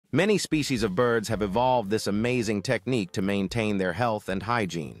Many species of birds have evolved this amazing technique to maintain their health and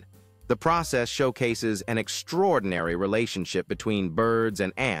hygiene. The process showcases an extraordinary relationship between birds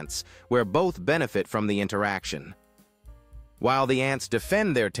and ants, where both benefit from the interaction. While the ants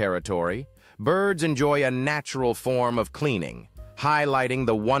defend their territory, birds enjoy a natural form of cleaning, highlighting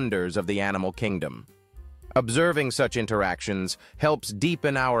the wonders of the animal kingdom. Observing such interactions helps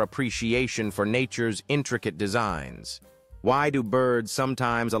deepen our appreciation for nature's intricate designs. Why do birds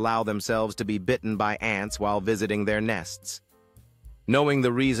sometimes allow themselves to be bitten by ants while visiting their nests? Knowing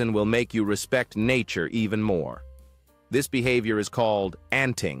the reason will make you respect nature even more. This behavior is called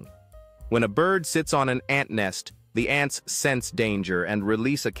anting. When a bird sits on an ant nest, the ants sense danger and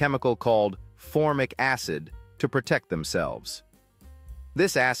release a chemical called formic acid to protect themselves.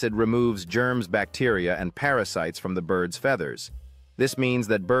 This acid removes germs, bacteria, and parasites from the bird's feathers. This means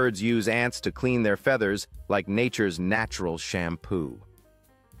that birds use ants to clean their feathers like nature's natural shampoo.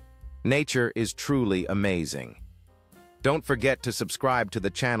 Nature is truly amazing. Don't forget to subscribe to the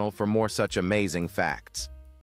channel for more such amazing facts.